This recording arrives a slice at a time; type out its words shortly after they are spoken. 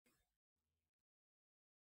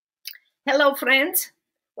Hello, friends.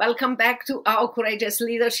 Welcome back to Our Courageous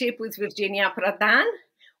Leadership with Virginia Prodan,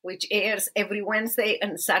 which airs every Wednesday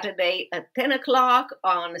and Saturday at 10 o'clock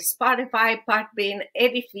on Spotify, Podbean,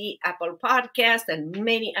 Edify, Apple Podcast, and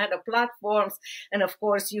many other platforms. And of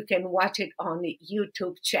course, you can watch it on the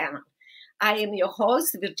YouTube channel. I am your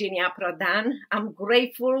host, Virginia Prodan. I'm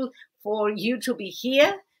grateful for you to be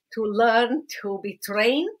here, to learn, to be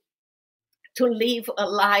trained, to live a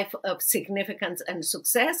life of significance and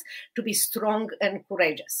success, to be strong and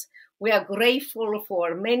courageous. We are grateful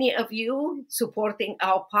for many of you supporting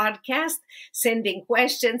our podcast, sending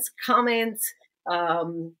questions, comments,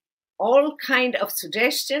 all kind of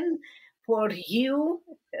suggestions for you,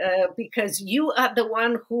 because you are the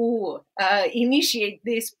one who initiate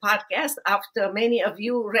this podcast after many of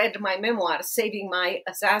you read my memoir, Saving My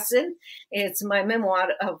Assassin. It's my memoir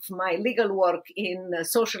of my legal work in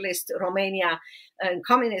socialist Romania and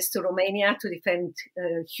communist Romania to defend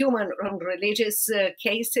human and religious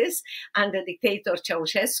cases under dictator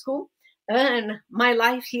Ceausescu, and my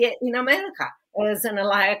life here in America as an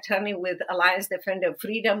ally attorney with Alliance Defender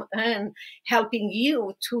Freedom, and helping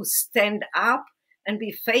you to stand up and be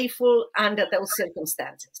faithful under those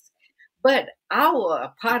circumstances. But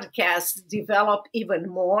our podcast developed even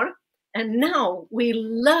more, and now we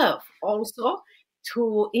love also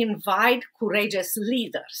to invite courageous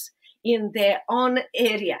leaders in their own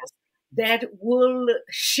areas that will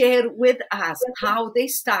share with us how they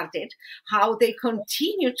started, how they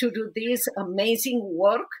continue to do this amazing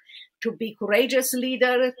work, to be courageous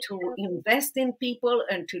leader, to invest in people,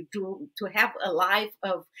 and to have a life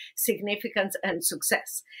of significance and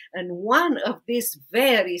success. And one of these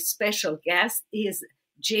very special guests is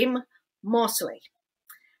Jim Moseley.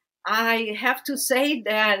 I have to say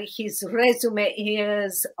that his resume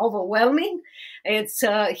is overwhelming. It's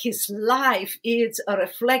his life is a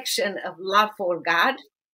reflection of love for God.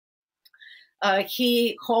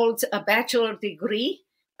 He holds a bachelor degree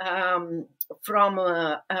from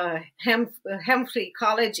Hampshire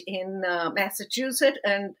College in Massachusetts,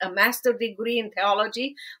 and a master's degree in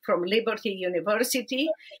theology from Liberty University.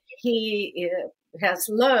 He has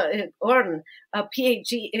earned a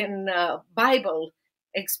PhD in Bible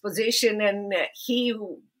Exposition, and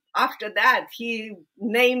after that, his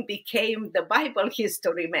name became the Bible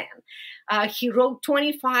History Man. He wrote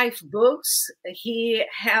 25 books. He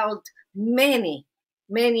held many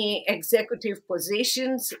executive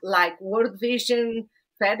positions like World Vision,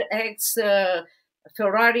 FedEx,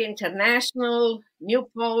 Ferriari International,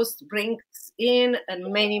 Newpost, Brinks Inc,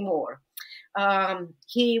 and many more.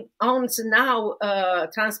 He owns now a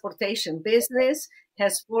transportation business,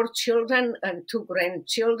 has 4 children and 2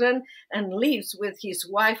 grandchildren, and lives with his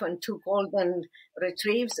wife and 2 golden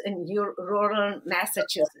retrievers in rural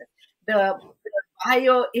Massachusetts. The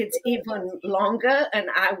bio is even longer, and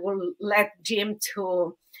I will let Jim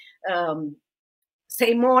to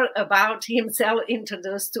say more about himself,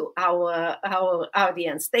 introduce to our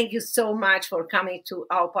audience. Thank you so much for coming to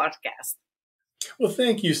our podcast. Well,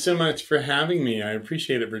 thank you so much for having me. I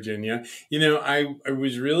appreciate it, Virginia. You know, I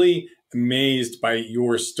was really amazed by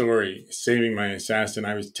your story, Saving My Assassin.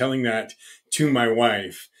 I was telling that to my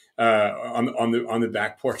wife on the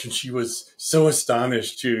back porch, and she was so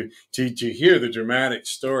astonished to hear the dramatic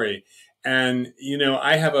story. And you know,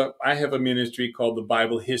 I have a ministry called the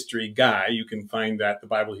Bible History Guy. You can find that at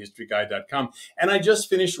thebiblehistoryguy.com. And I just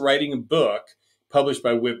finished writing a book published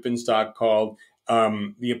by Whitman Stock called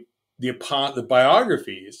the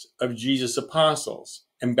biographies of Jesus' apostles,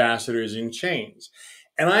 ambassadors in chains.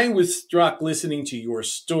 And I was struck listening to your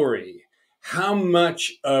story, how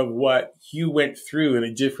much of what you went through in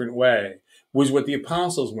a different way was what the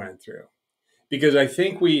apostles went through. Because I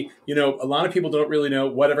think a lot of people don't really know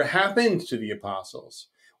whatever happened to the apostles.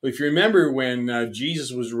 Well, if you remember when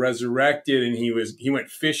Jesus was resurrected and he went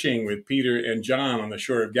fishing with Peter and John on the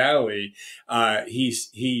shore of Galilee,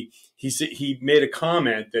 he made a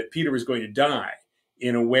comment that Peter was going to die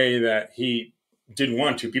in a way that he didn't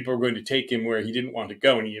want to. People were going to take him where he didn't want to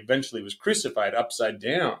go, and he eventually was crucified upside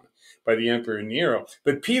down by the Emperor Nero.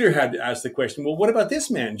 But Peter had to ask the question, well, what about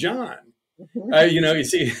this man, John? You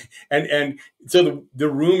see, and so the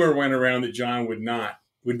rumor went around that John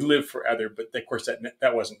would live forever, but of course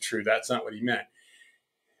that wasn't true. That's not what he meant.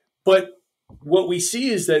 But what we see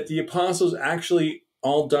is that the apostles actually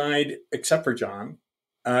all died, except for John.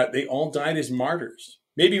 They all died as martyrs.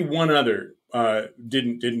 Maybe one other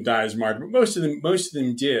didn't die as martyr, but most of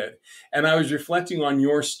them did. And I was reflecting on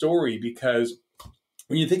your story, because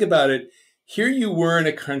when you think about it, here you were in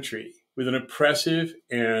a country with an oppressive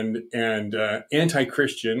and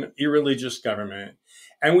anti-Christian, irreligious government.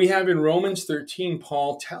 And we have in Romans 13,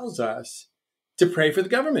 Paul tells us to pray for the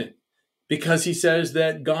government, because he says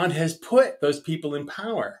that God has put those people in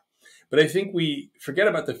power. But I think we forget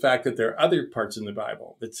about the fact that there are other parts in the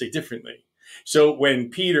Bible that say differently. So when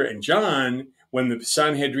Peter and John, when the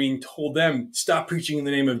Sanhedrin told them, stop preaching in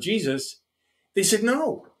the name of Jesus, they said,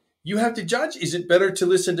 no, you have to judge. Is it better to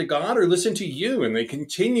listen to God or listen to you? And they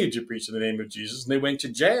continued to preach in the name of Jesus, and they went to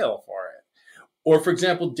jail for it. Or, for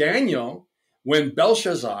example, Daniel, when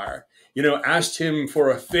Belshazzar, asked him for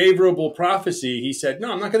a favorable prophecy, he said,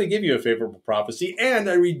 no, I'm not going to give you a favorable prophecy, and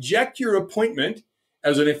I reject your appointment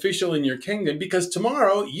as an official in your kingdom because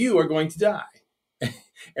tomorrow you are going to die.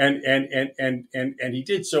 and he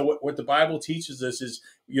did. So what the Bible teaches us is,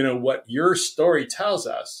 what your story tells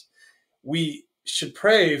us. We should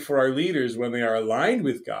pray for our leaders when they are aligned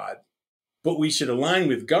with God, but we should align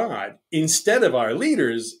with God instead of our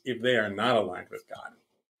leaders if they are not aligned with God.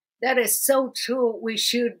 That is so true. We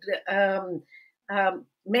should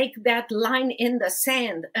make that line in the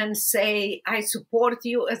sand and say, I support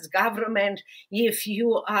you as government if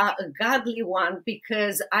you are a godly one,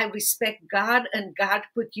 because I respect God and God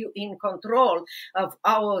put you in control of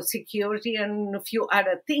our security and a few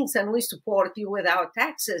other things, and we support you with our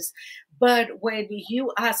taxes. But when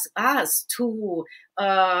you ask us to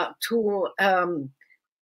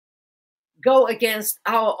go against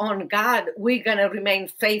our own God, we're going to remain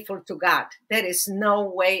faithful to God. There is no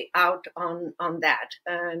way out on that.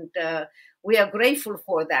 And we are grateful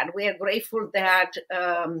for that. We are grateful that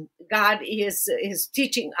God is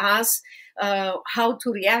teaching us how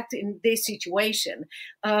to react in this situation.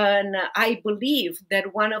 And I believe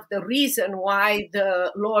that one of the reasons why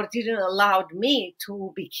the Lord didn't allow me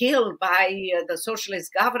to be killed by the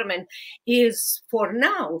socialist government is for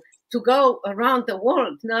now to go around the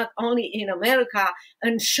world, not only in America,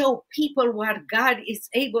 and show people what God is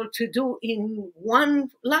able to do in one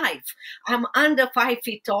life. I'm under 5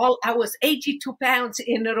 feet tall. I was 82 pounds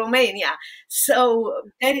in Romania. So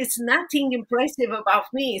there is nothing impressive about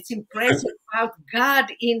me. It's impressive about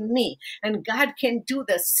God in me. And God can do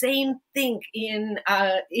the same thing in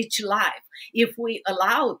each life if we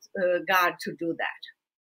allow God to do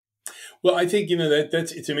that. Well, I think,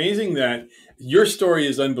 it's amazing that your story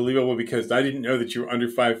is unbelievable because I didn't know that you were under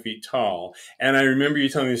 5 feet tall. And I remember you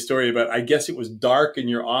telling me a story about, I guess it was dark in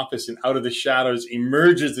your office, and out of the shadows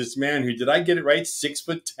emerges this man who, did I get it right?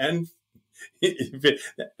 6'10".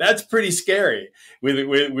 That's pretty scary with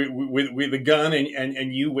a gun,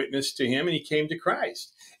 and you witnessed to him and he came to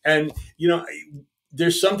Christ. And,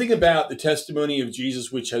 there's something about the testimony of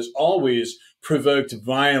Jesus which has always provoked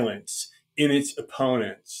violence in its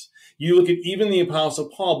opponents. You look at even the Apostle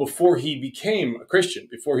Paul before he became a Christian,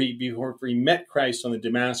 before he met Christ on the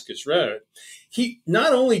Damascus Road. He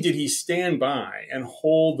not only did he stand by and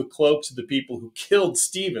hold the cloaks of the people who killed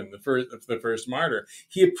Stephen, the first martyr,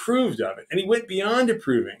 he approved of it, and he went beyond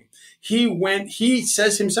approving. He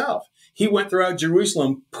says himself, he went throughout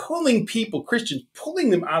Jerusalem, pulling people, Christians, pulling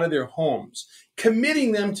them out of their homes,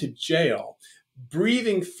 committing them to jail,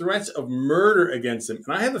 breathing threats of murder against them.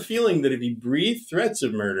 And I have a feeling that if he breathed threats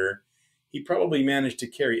of murder, he probably managed to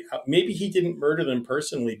carry out. Maybe he didn't murder them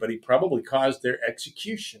personally, but he probably caused their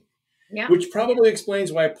execution. Yeah. Which probably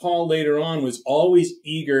explains why Paul later on was always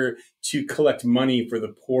eager to collect money for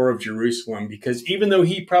the poor of Jerusalem, because even though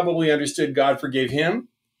he probably understood God forgave him,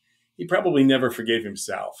 he probably never forgave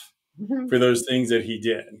himself for those things that he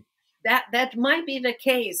did. That might be the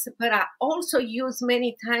case, but I also use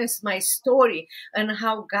many times my story and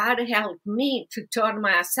how God helped me to turn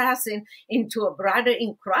my assassin into a brother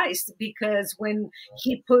in Christ, because when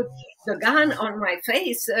he put the gun on my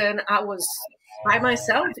face and I was by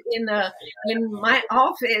myself in my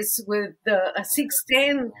office with a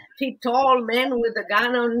 6'10" feet tall man with a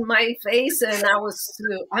gun on my face, and I was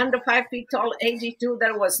under 5 feet tall, 82,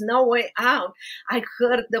 there was no way out. I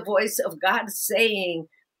heard the voice of God saying,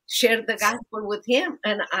 share the gospel with him.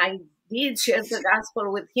 And I did share the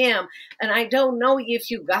gospel with him. And I don't know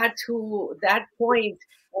if you got to that point,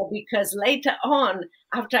 because later on,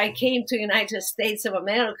 after I came to United States of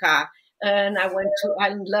America, and I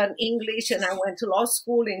learned English, and I went to law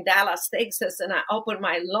school in Dallas, Texas, and I opened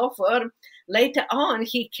my law firm. Later on,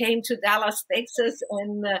 he came to Dallas, Texas,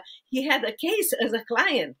 and he had a case as a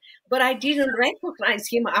client, but I didn't recognize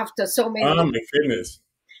him after so many years. Oh, my goodness.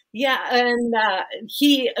 Yeah, and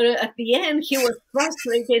he at the end, he was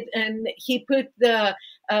frustrated, and he put the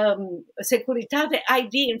Securitate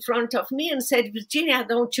ID in front of me and said, Virginia,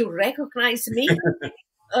 don't you recognize me?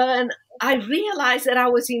 And I realized that I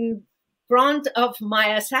was in front of my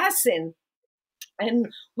assassin.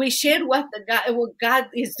 And we shared what God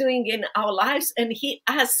is doing in our lives. And he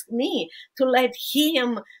asked me to let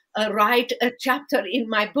him write a chapter in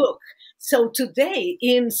my book. So today,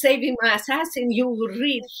 in Saving My Assassin, you will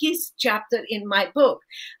read his chapter in my book.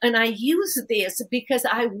 And I use this because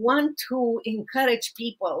I want to encourage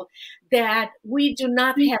people that we do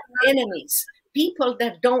not have enemies. People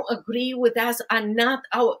that don't agree with us are not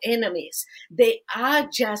our enemies. They are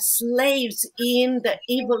just slaves in the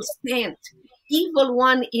evil stand. Evil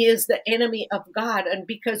one is the enemy of God. And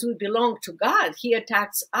because we belong to God, he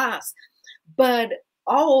attacks us. But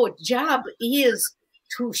our job is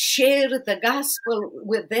to share the gospel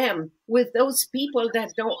with them, with those people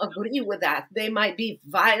that don't agree with that. They might be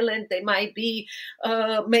violent, they might be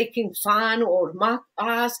making fun or mock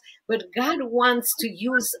us, but God wants to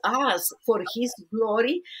use us for his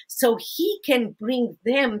glory so he can bring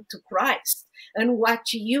them to Christ. And what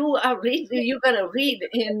you're going to read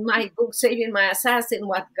in my book, Saving My Assassin,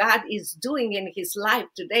 what God is doing in his life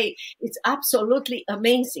today, it's absolutely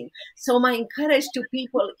amazing. So my encourage to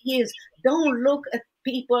people is don't look at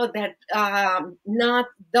people that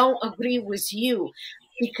don't agree with you,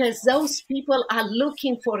 because those people are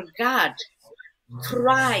looking for God.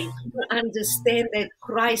 Try to understand that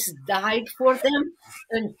Christ died for them,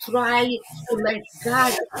 and try to let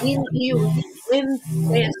God in you win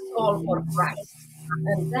their soul for Christ.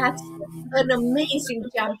 And that's an amazing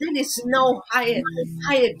job. There is no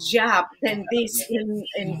higher job than this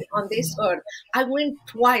on this earth. I went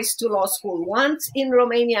twice to law school, once in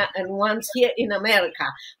Romania and once here in America.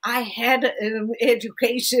 I had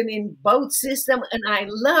education in both systems, and I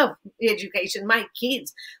love education. My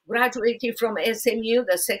kids graduated from SMU,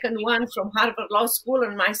 the second one from Harvard Law School,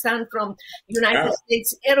 and my son from United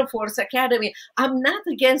States Air Force Academy. I'm not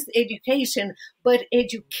against education, but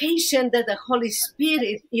education that the Holy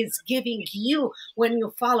Spirit is giving you when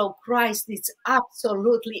you follow Christ, it's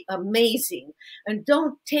absolutely amazing. And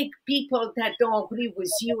don't take people that don't agree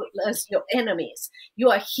with you as your enemies.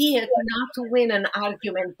 You are here not to win an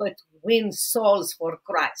argument, but to win souls for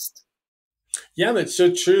Christ. Yeah, that's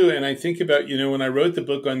so true. And I think about, when I wrote the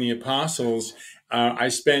book on the apostles, I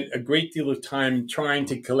spent a great deal of time trying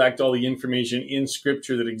to collect all the information in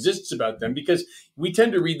scripture that exists about them, because we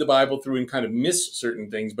tend to read the Bible through and kind of miss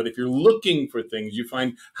certain things. But if you're looking for things, you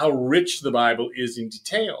find how rich the Bible is in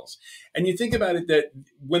details. And you think about it that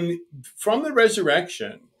from the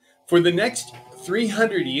resurrection, for the next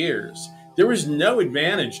 300 years, there was no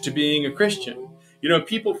advantage to being a Christian.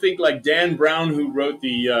 People think like Dan Brown, who wrote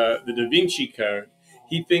the Da Vinci Code.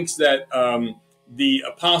 He thinks that the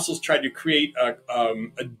apostles tried to create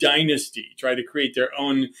a dynasty, tried to create their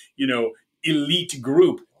own, elite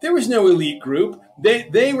group. There was no elite group.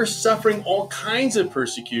 They were suffering all kinds of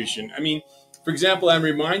persecution. I mean, for example, I'm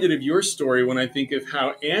reminded of your story when I think of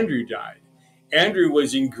how Andrew died. Andrew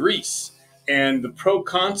was in Greece, and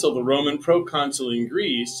the Roman proconsul in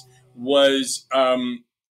Greece, was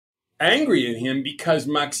angry at him because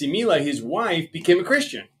Maximilla, his wife, became a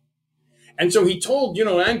Christian. And so he told,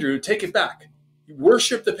 Andrew, take it back.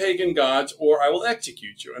 Worship the pagan gods or I will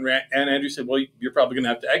execute you. And Andrew said, well, you're probably going to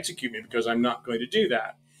have to execute me because I'm not going to do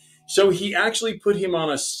that. So he actually put him on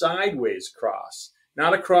a sideways cross,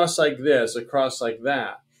 not a cross like this, a cross like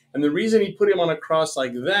that. And the reason he put him on a cross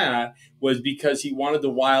like that was because he wanted the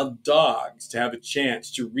wild dogs to have a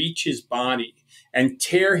chance to reach his body and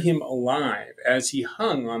tear him alive as he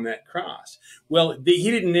hung on that cross. Well,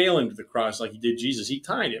 he didn't nail him to the cross like he did Jesus. He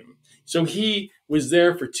tied him. So he was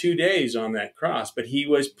there for 2 days on that cross, but he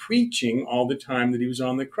was preaching all the time that he was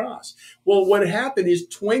on the cross. Well, what happened is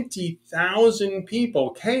 20,000 people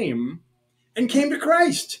came to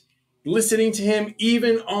Christ, listening to him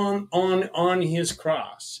even on his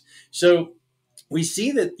cross. So we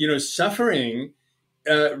see that, suffering,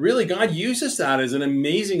 really God uses that as an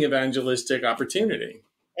amazing evangelistic opportunity.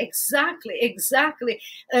 Exactly.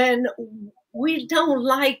 And we don't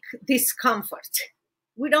like discomfort.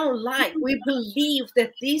 We believe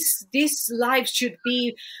that this life should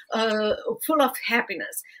be full of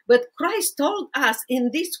happiness. But Christ told us,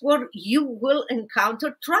 in this world you will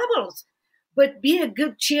encounter troubles, but be a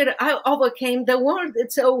good cheer. I overcame the world.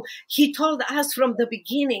 And so he told us from the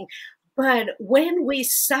beginning. But when we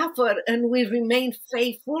suffer and we remain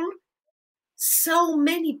faithful, so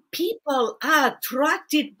many people are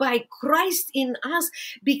attracted by Christ in us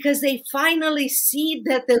because they finally see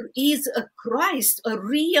that there is a Christ, a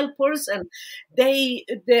real person.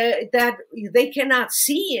 That they cannot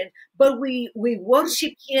see it, but we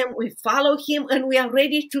worship him, we follow him, and we are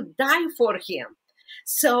ready to die for him.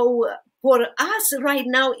 So for us right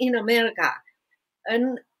now in America,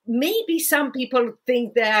 and maybe some people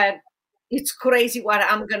think that it's crazy what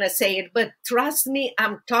I'm going to say it, but trust me,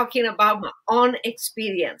 I'm talking about my own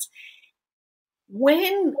experience.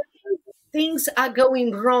 When things are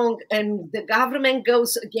going wrong and the government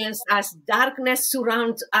goes against us, darkness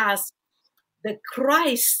surrounds us, the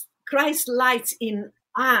Christ lights in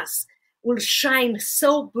us will shine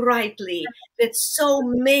so brightly that so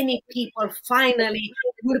many people finally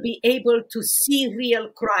will be able to see real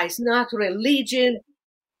Christ, not religion,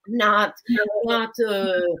 not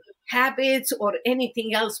habits or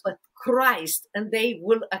anything else, but Christ, and they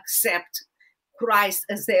will accept Christ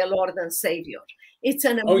as their Lord and Savior. It's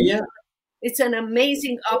an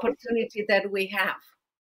amazing opportunity that we have.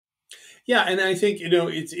 Yeah, and I think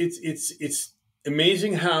it's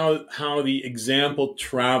amazing how the example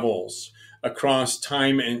travels across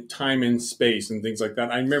time and space and things like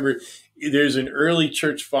that. I remember there's an early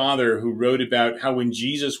church father who wrote about how when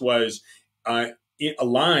Jesus was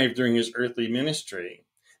alive during his earthly ministry,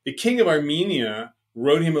 the king of Armenia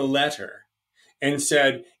wrote him a letter and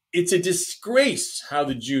said, "It's a disgrace how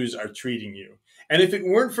the Jews are treating you. And if it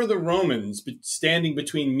weren't for the Romans standing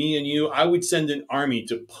between me and you, I would send an army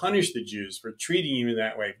to punish the Jews for treating you in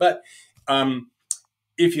that way. But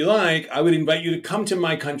if you like, I would invite you to come to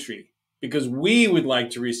my country because we would like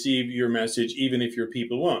to receive your message, even if your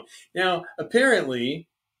people won't." Now, apparently,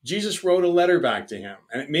 Jesus wrote a letter back to him,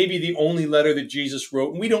 and it may be the only letter that Jesus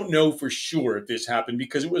wrote. And we don't know for sure if this happened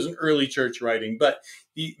because it was an early church writing. But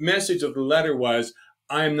the message of the letter was,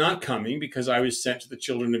 "I am not coming because I was sent to the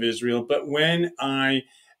children of Israel. But when my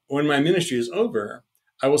ministry is over,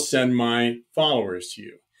 I will send my followers to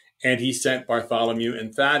you." And he sent Bartholomew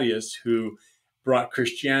and Thaddeus, who brought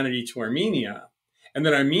Christianity to Armenia. And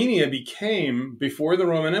then Armenia became, before the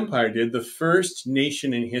Roman Empire did, the first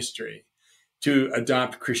nation in history to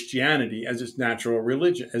adopt Christianity as its natural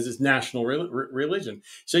religion, as its national religion.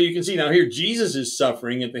 So you can see now here, Jesus is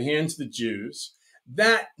suffering at the hands of the Jews.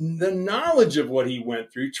 That the knowledge of what he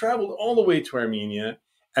went through traveled all the way to Armenia,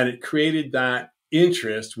 and it created that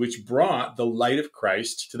interest which brought the light of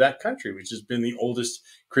Christ to that country, which has been the oldest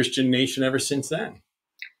Christian nation ever since then.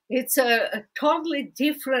 It's a totally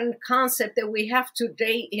different concept that we have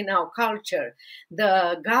today in our culture.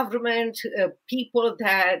 The government, people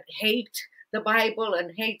that hate the Bible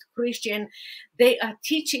and hate Christian, they are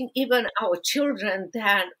teaching even our children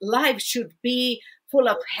that life should be full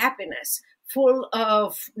of happiness, full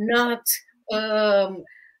of not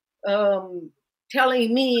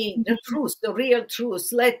telling me the truth, the real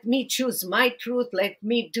truth. Let me choose my truth. Let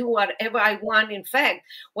me do whatever I want. In fact,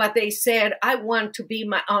 what they said, I want to be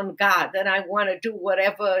my own God, and I want to do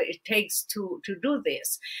whatever it takes to do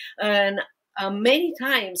this. And many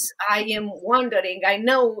times I am wondering, I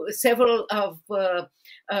know several of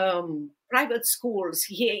private schools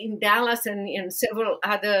here in Dallas and in several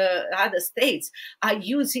other states are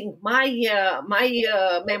using my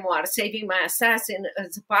memoir, Saving My Assassin,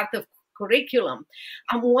 as a part of curriculum.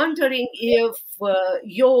 I'm wondering if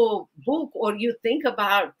your book, or you think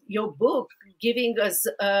about your book giving us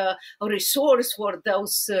a resource for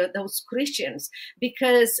those Christians,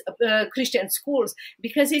 because Christian schools,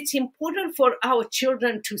 because it's important for our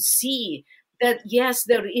children to see that yes,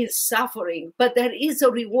 there is suffering, but there is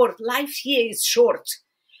a reward. Life here is short,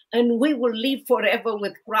 and we will live forever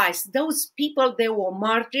with Christ. Those people, they were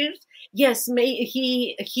martyrs. Yes,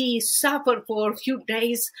 he suffered for a few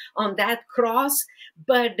days on that cross,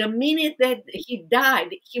 but the minute that he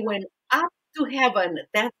died, he went up to heaven.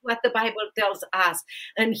 That's what the Bible tells us.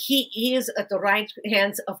 And he is at the right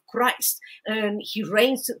hands of Christ, and he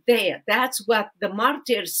reigns there. That's what the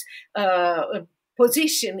martyrs'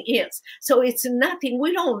 position is. So it's nothing.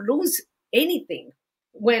 We don't lose anything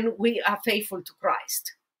when we are faithful to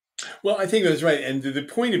Christ. Well, I think that's right. And the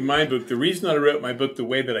point of my book, the reason I wrote my book the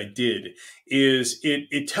way that I did, is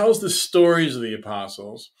it tells the stories of the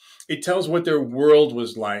apostles. It tells what their world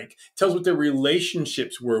was like. It tells what their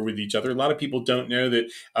relationships were with each other. A lot of people don't know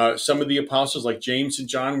that some of the apostles, like James and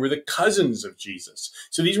John, were the cousins of Jesus.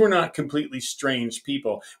 So these were not completely strange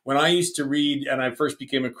people. When I used to read, and I first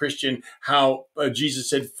became a Christian, how Jesus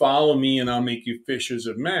said, "Follow me and I'll make you fishers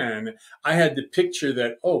of men," I had the picture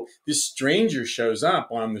that, oh, this stranger shows up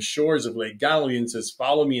on the shores of Lake Galilee and says,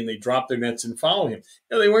 "Follow me," and they drop their nets and follow him.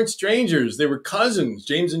 No, they weren't strangers. They were cousins.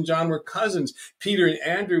 James and John were cousins. Peter and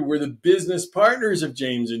Andrew were the business partners of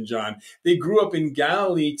James and John. They grew up in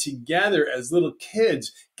Galilee together as little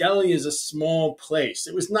kids. Galilee is a small place.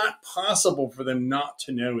 It was not possible for them not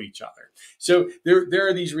to know each other. So there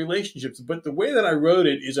are these relationships. But the way that I wrote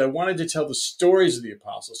it is I wanted to tell the stories of the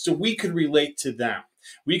apostles so we could relate to them.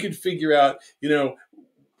 We could figure out,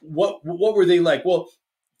 what were they like? Well,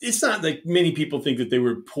 it's not like many people think that they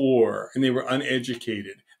were poor and they were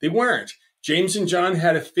uneducated. They weren't. James and John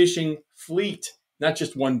had a fishing fleet. not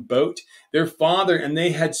just one boat. Their father, and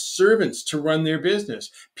they had servants to run their business.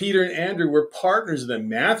 Peter and Andrew were partners of them.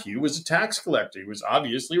 Matthew was a tax collector. He was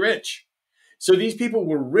obviously rich. So these people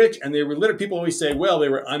were rich, and they were literate. People always say, well, they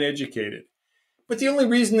were uneducated. But the only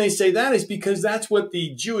reason they say that is because that's what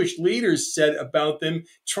the Jewish leaders said about them,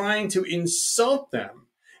 trying to insult them.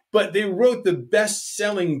 But they wrote the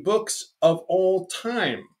best-selling books of all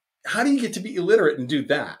time. How do you get to be illiterate and do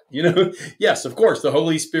that? You know, yes, of course, the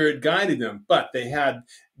Holy Spirit guided them, but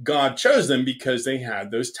God chose them because they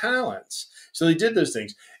had those talents. So they did those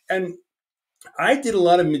things. And I did a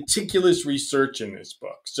lot of meticulous research in this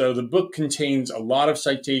book. So the book contains a lot of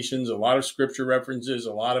citations, a lot of scripture references,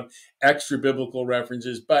 a lot of extra biblical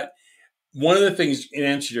references. But one of the things, in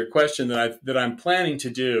answer to your question, that I'm planning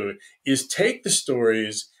to do is take the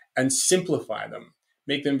stories and simplify them,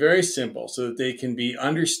 make them very simple so that they can be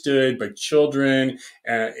understood by children,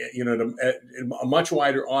 to a much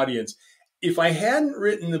wider audience. If I hadn't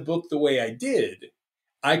written the book the way I did,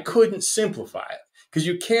 I couldn't simplify it. Because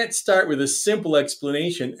you can't start with a simple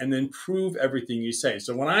explanation and then prove everything you say.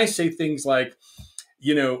 So when I say things like,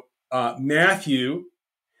 Matthew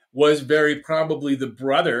was very probably the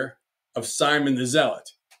brother of Simon the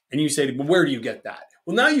Zealot. And you say, well, where do you get that?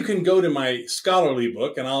 Well, now you can go to my scholarly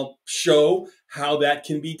book and I'll show how that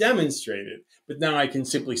can be demonstrated. But now I can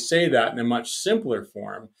simply say that in a much simpler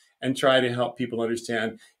form and try to help people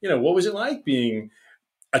understand, what was it like being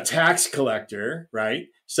a tax collector, right?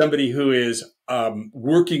 Somebody who is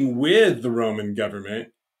working with the Roman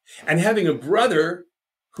government, and having a brother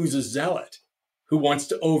who's a zealot, who wants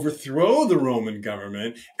to overthrow the Roman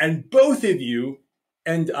government, and both of you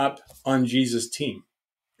end up on Jesus' team.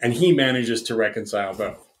 And he manages to reconcile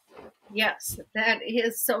both. Yes, that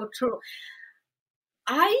is so true.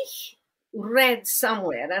 I read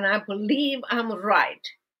somewhere, and I believe I'm right,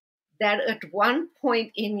 that at one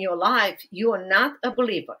point in your life, you are not a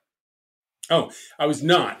believer. Oh, I was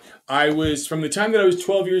not. From the time that I was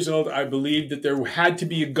 12 years old, I believed that there had to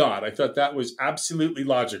be a God. I thought that was absolutely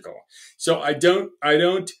logical. So I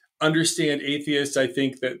don't understand atheists. I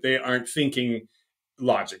think that they aren't thinking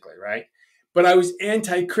logically, right? But I was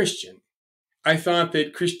anti-Christian. I thought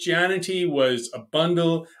that Christianity was a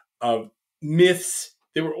bundle of myths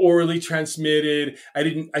that were orally transmitted.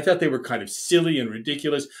 I thought they were kind of silly and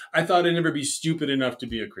ridiculous. I thought I'd never be stupid enough to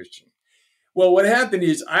be a Christian. Well, what happened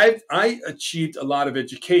is I achieved a lot of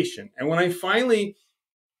education. And when I finally,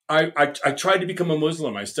 I tried to become a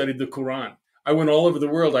Muslim. I studied the Quran. I went all over the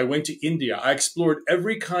world. I went to India. I explored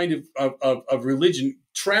every kind of religion,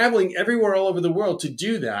 traveling everywhere all over the world to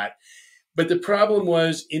do that. But the problem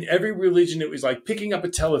was, in every religion, it was like picking up a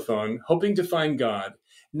telephone, hoping to find God.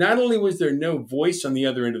 Not only was there no voice on the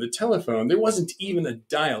other end of the telephone, there wasn't even a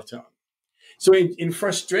dial tone. So in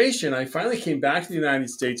frustration, I finally came back to the United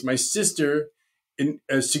States. My sister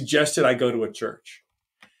suggested I go to a church.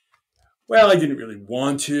 Well, I didn't really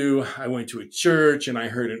want to. I went to a church and I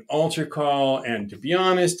heard an altar call. And to be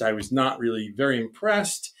honest, I was not really very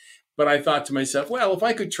impressed. But I thought to myself, well, if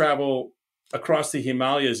I could travel across the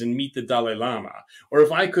Himalayas and meet the Dalai Lama, or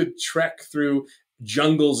if I could trek through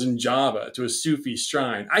jungles in Java to a Sufi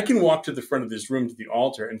shrine, I can walk to the front of this room to the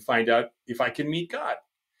altar and find out if I can meet God.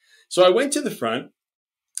 So I went to the front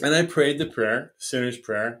and I prayed the prayer, sinner's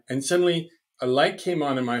prayer, and suddenly a light came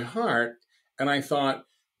on in my heart and I thought,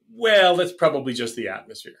 well, that's probably just the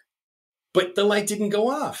atmosphere. But the light didn't go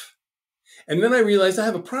off. And then I realized I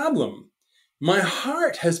have a problem. My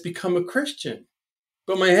heart has become a Christian,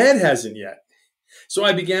 but my head hasn't yet. So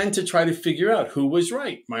I began to try to figure out who was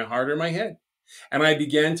right, my heart or my head. And I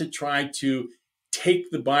began to try to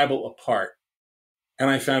take the Bible apart. And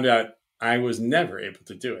I found out I was never able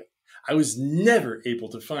to do it. I was never able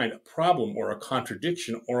to find a problem or a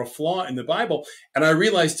contradiction or a flaw in the Bible. And I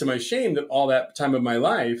realized to my shame that all that time of my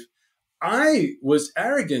life, I was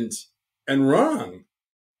arrogant and wrong.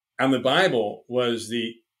 And the Bible was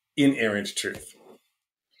the inerrant truth.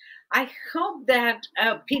 I hope that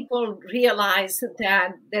people realize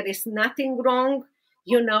that there is nothing wrong,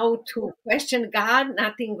 to question God,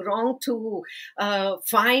 nothing wrong to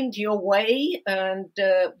find your way, and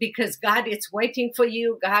because God is waiting for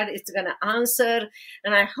you, God is going to answer.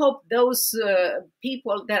 And I hope those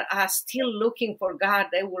people that are still looking for God,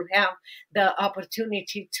 they will have the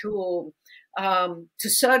opportunity to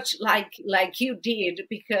search like you did,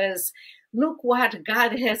 because look what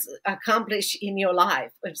God has accomplished in your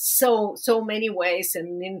life in so many ways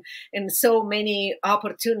and in so many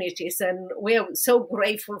opportunities, and we're so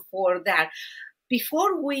grateful for that.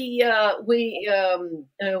 Before we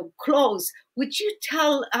close, would you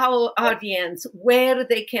tell our audience where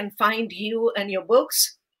they can find you and your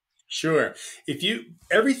books? Sure.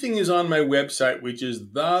 Everything is on my website, which is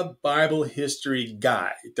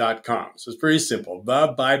thebiblehistoryguy.com. So it's very simple,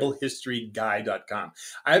 thebiblehistoryguy.com.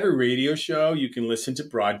 I have a radio show. You can listen to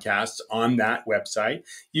broadcasts on that website.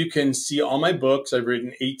 You can see all my books. I've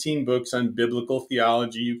written 18 books on biblical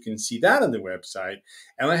theology. You can see that on the website.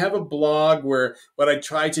 And I have a blog where what I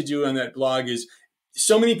try to do on that blog is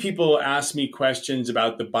so many people ask me questions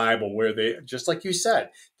about the Bible where they, just like you said,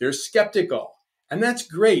 they're skeptical. And that's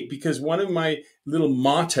great because one of my little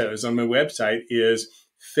mottos on my website is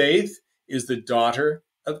faith is the daughter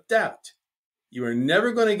of doubt. You are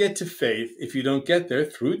never going to get to faith if you don't get there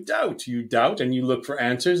through doubt. You doubt and you look for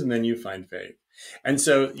answers and then you find faith. And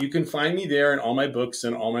so you can find me there in all my books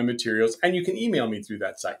and all my materials, and you can email me through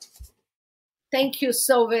that site. Thank you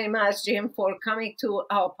so very much, Jim, for coming to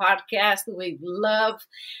our podcast. We love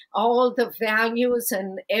all the values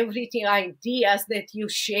and everything, ideas that you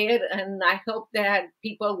share. And I hope that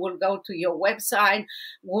people will go to your website,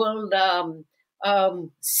 will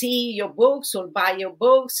see your books or buy your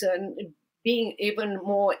books, and being even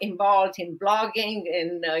more involved in blogging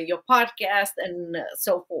and your podcast and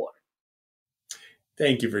so forth.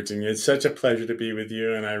 Thank you, Virginia. It's such a pleasure to be with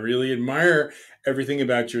you, and I really admire everything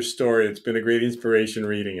about your story. It's been a great inspiration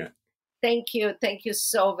reading it. Thank you. Thank you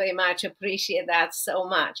so very much. Appreciate that so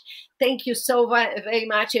much. Thank you so very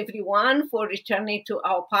much, everyone, for returning to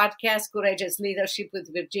our podcast, Courageous Leadership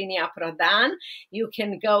with Virginia Prodan. You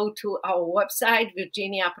can go to our website,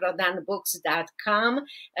 virginiaprodanbooks.com,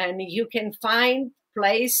 and you can find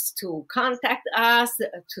place to contact us,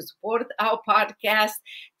 to support our podcast,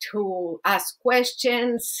 to ask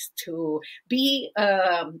questions, to be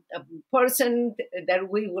a person that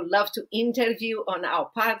we would love to interview on our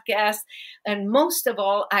podcast. And most of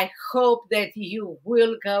all, I hope that you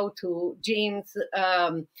will go to Jim's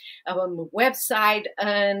website.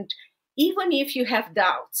 And even if you have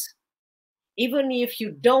doubts, even if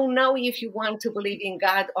you don't know if you want to believe in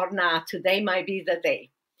God or not, today might be the day.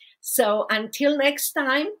 So until next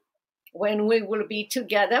time, when we will be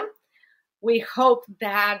together, we hope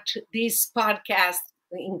that this podcast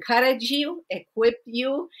will encourage you, equip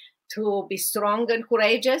you to be strong and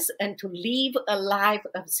courageous, and to live a life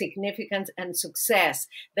of significance and success,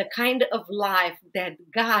 the kind of life that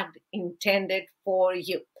God intended for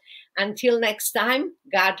you. Until next time,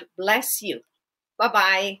 God bless you.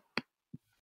 Bye-bye.